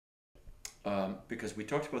because we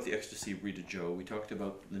talked about the Ecstasy of Rita Joe, we talked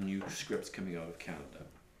about the new scripts coming out of Canada.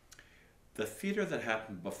 The theatre that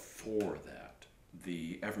happened before that,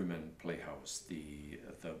 the Everyman Playhouse, the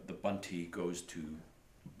Bunty Goes to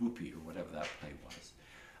Boopy, or whatever that play was.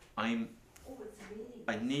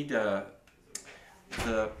 I need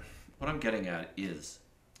what I'm getting at is,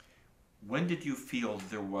 when did you feel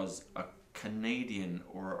there was a Canadian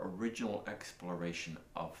or original exploration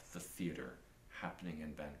of the theatre happening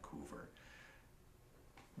in Vancouver?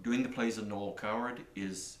 Doing the plays of Noel Coward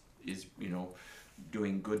is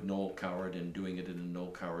doing good Noel Coward and doing it in a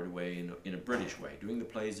Noel Coward way, in a British way. Doing the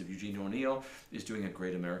plays of Eugene O'Neill is doing a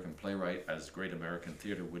great American playwright as great American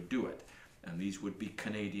theatre would do it. And these would be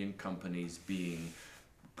Canadian companies being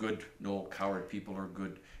good Noel Coward people or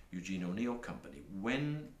good Eugene O'Neill company.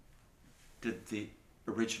 When did the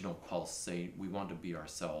original Pulse say, we want to be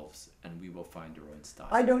ourselves and we will find our own style?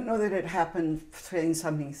 I don't know that it happened saying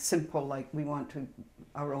something simple like we want to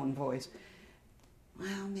our own voice.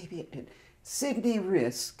 Well, maybe it did. Sydney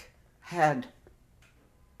Risk had,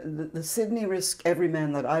 the Sydney Risk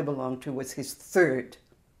Everyman that I belonged to was his third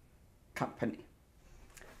company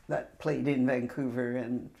that played in Vancouver,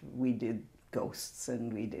 and we did Ghosts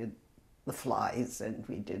and we did The Flies and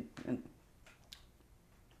we did...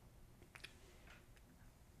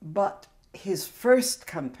 But his first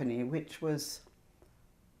company, which was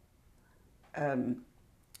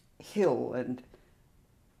Hill, and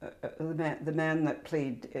the man that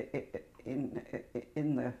played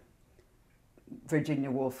in the Virginia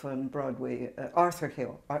Woolf on Broadway, Arthur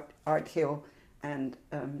Hill, Art Hill, and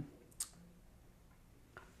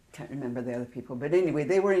can't remember the other people, but anyway,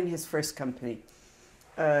 they were in his first company,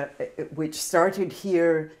 which started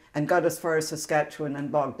here and got as far as Saskatchewan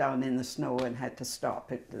and bogged down in the snow and had to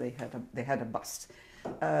stop. They had a bust.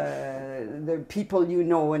 The people you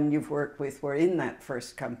know and you've worked with were in that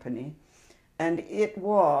first company, and it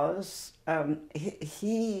was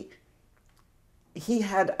he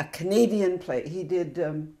had a Canadian play. He did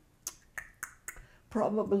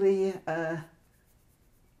probably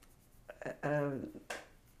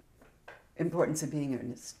Importance of Being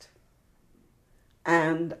Earnest,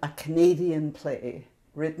 and a Canadian play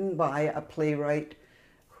written by a playwright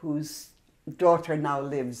whose daughter now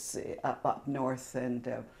lives up north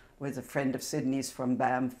and was a friend of Sydney's from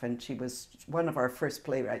Banff, and she was one of our first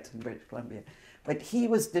playwrights in British Columbia. But he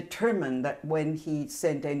was determined that when he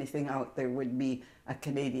sent anything out, there would be a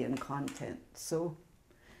Canadian content. So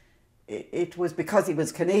it was because he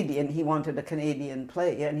was Canadian, he wanted a Canadian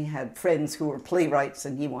play, and he had friends who were playwrights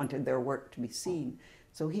and he wanted their work to be seen.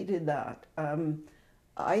 So he did that.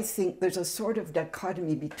 I think there's a sort of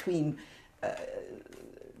dichotomy between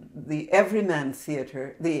the Everyman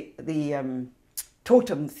Theatre, the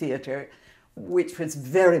Totem Theatre, which was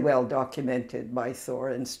very well documented by Thor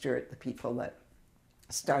and Stewart, the people that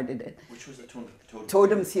started it. Which was the Totem?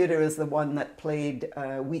 Totem Theatre is the one that played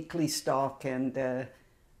weekly stock, and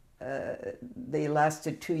they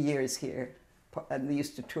lasted 2 years here, and they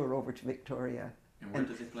used to tour over to Victoria. And where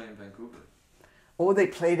did they play in Vancouver? Oh, they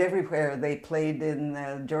played everywhere. They played in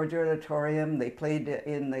the Georgia Auditorium. They played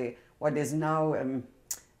in what is now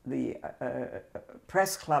the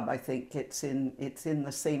Press Club. I think it's in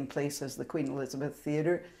the same place as the Queen Elizabeth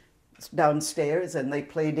Theatre. It's downstairs, and they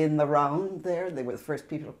played in the Round there. They were the first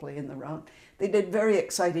people to play in the Round. They did very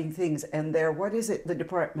exciting things. And what is it? The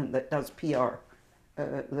department that does PR.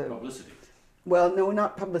 Publicity. Well, no,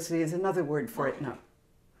 not publicity. There's another word for it now.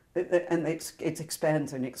 And it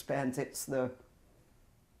expands and expands.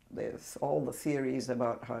 There's all the theories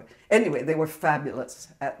about how... Anyway, they were fabulous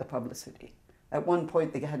at the publicity. At one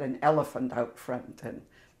point, they had an elephant out front, and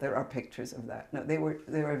there are pictures of that. No, they were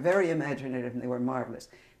very imaginative, and they were marvelous.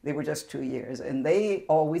 They were just 2 years, and they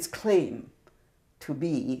always claim to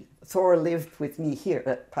be... Thor lived with me here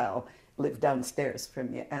at PAL, lived downstairs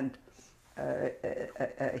from me, and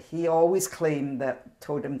he always claimed that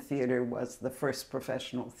Totem Theatre was the first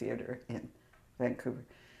professional theatre in Vancouver.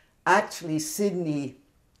 Actually, Sydney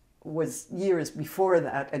was years before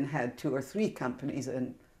that and had 2 or 3 companies,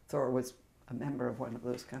 and Thor was a member of one of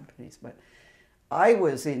those companies. But I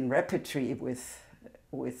was in repertory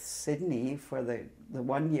with Sydney for the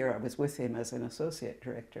 1 year I was with him as an associate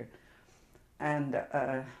director, and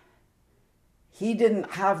he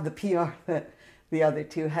didn't have the PR that the other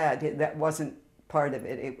 2 had. That wasn't part of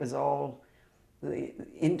it. It was all the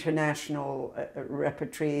international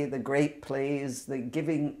repertory, the great plays, the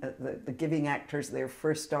giving actors their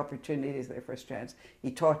first opportunities, their first chance. He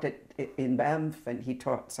taught it in Banff, and he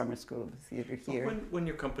taught Summer School of Theatre here. When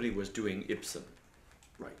your company was doing Ibsen,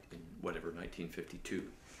 right, in whatever, 1952.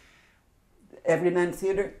 Everyman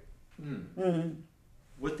Theatre? Mm. Mm-hmm.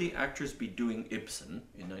 Would the actors be doing Ibsen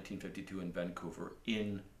in 1952 in Vancouver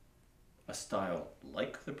in a style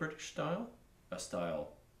like the British style, a style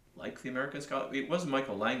like the American style? It was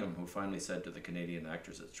Michael Langham who finally said to the Canadian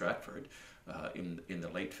actors at Stratford in the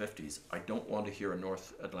late 50s, I don't want to hear a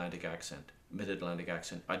North Atlantic accent, Mid-Atlantic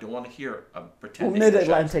accent. I don't want to hear a pretend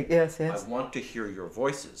Mid-Atlantic, yes, yes. I want to hear your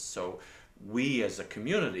voices. So we as a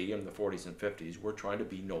community in the 40s and 50s were trying to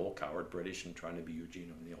be Noel Coward British and trying to be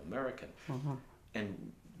Eugene O'Neill American.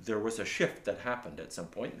 And there was a shift that happened at some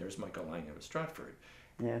point. And there's Michael Langham at Stratford.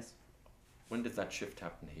 Yes. When did that shift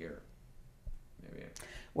happen here? Maybe.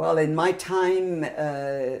 Well, in my time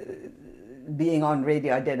being on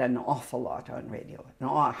radio, I did an awful lot on radio.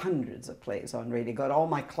 Hundreds of plays on radio. Got all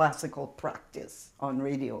my classical practice on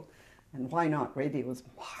radio. And why not? Radio was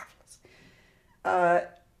marvelous.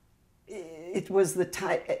 It was the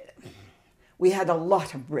time... We had a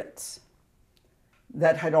lot of Brits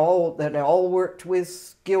that had all worked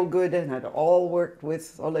with Gielgud and had all worked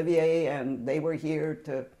with Olivier, and they were here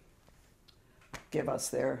to give us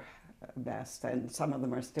their best, and some of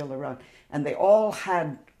them are still around. And they all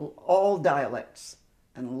had all dialects,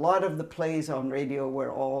 and a lot of the plays on radio were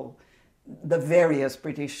all the various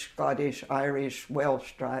British, Scottish, Irish,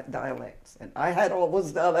 Welsh dialects. And I had all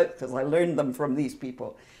those dialects because I learned them from these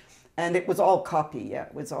people. And it was all copy, yeah.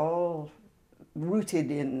 It was all rooted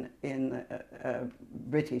in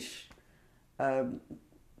British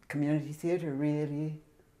community theatre, really,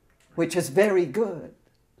 which is very good.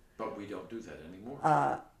 But we don't do that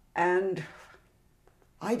anymore. And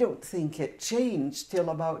I don't think it changed till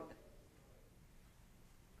about,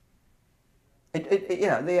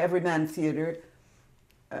 the Everyman Theatre.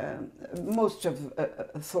 Most of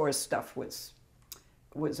Thor's stuff was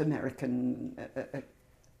American,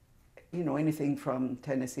 anything from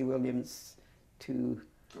Tennessee Williams to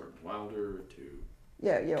Gordon Wilder to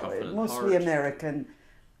Tough and mostly Hard. American,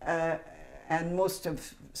 and most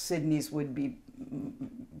of Sydney's would be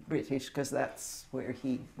British because that's where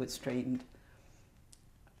he was trained.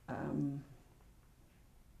 I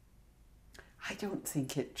don't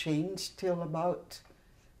think it changed till about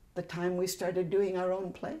the time we started doing our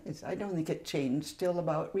own plays. I don't think it changed till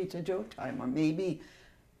about Rita Joe time, or maybe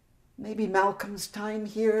Malcolm's time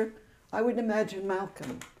here. I would imagine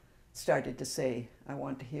Malcolm started to say, I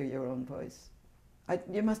want to hear your own voice.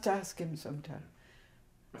 You must ask him sometime.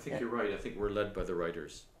 I think you're right. I think we're led by the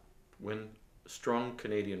writers. When strong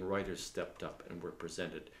Canadian writers stepped up and were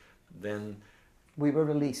presented, then we were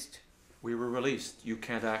released. You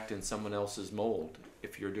can't act in someone else's mold.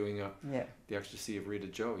 If you're doing the Ecstasy of Rita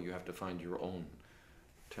Joe, you have to find your own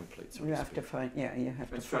templates. You have to find,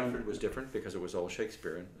 And Stratford was different because it was all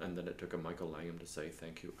Shakespearean, and then it took a Michael Langham to say,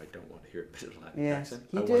 thank you, I don't want to hear a Mid-Atlantic accent.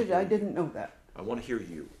 He did, I didn't know that. I want to hear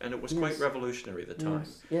you. And it was quite revolutionary at the time.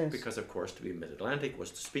 Yes. Because, of course, to be Mid-Atlantic was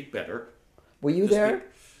to speak better. Were you there?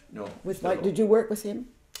 No. Did you work with him?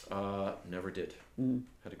 Never did.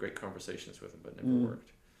 Had great conversations with him, but never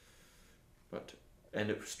worked. And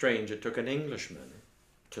it was strange, it took an Englishman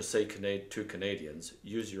to say to Canadians,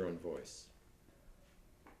 use your own voice.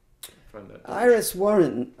 I find that Iris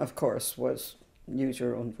Warren, of course, was use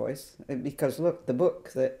your own voice. Because look, the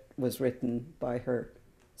book that was written by her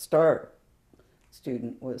star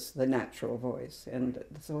student was The Natural Voice. And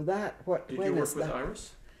so that, Did you work with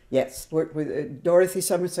Iris? Yes, worked with Dorothy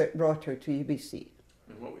Somerset brought her to UBC.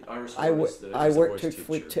 And what was Iris? I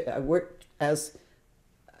worked as,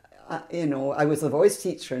 I was a voice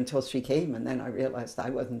teacher until she came, and then I realized I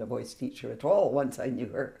wasn't a voice teacher at all once I knew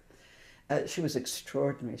her. She was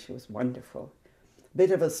extraordinary. She was wonderful.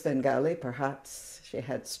 Bit of a Svengali, perhaps. She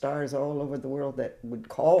had stars all over the world that would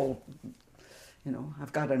call.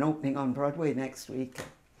 I've got an opening on Broadway next week.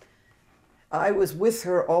 I was with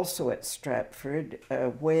her also at Stratford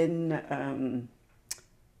when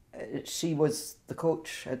she was the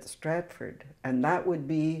coach at Stratford, and that would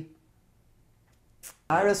be.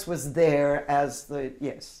 Iris was there as the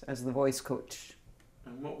voice coach.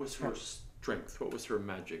 And what was her strength? What was her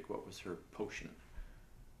magic? What was her potion?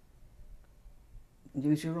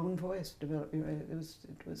 Use your own voice. It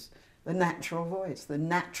was the natural voice, the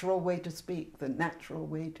natural way to speak, the natural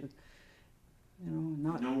way to,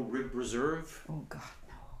 not. No rib reserve? Oh God,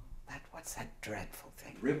 no. What's that dreadful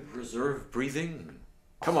thing? Rib reserve breathing?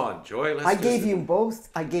 Come on, Joy. I gave you both.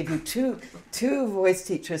 I gave you two voice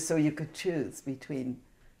teachers so you could choose between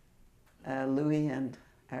Louis and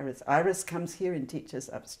Iris. Iris comes here and teaches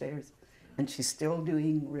upstairs, and she's still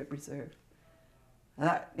doing rib reserve.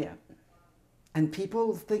 And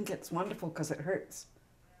people think it's wonderful because it hurts.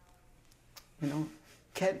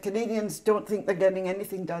 Canadians don't think they're getting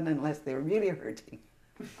anything done unless they're really hurting.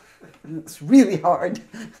 And it's really hard,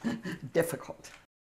 difficult.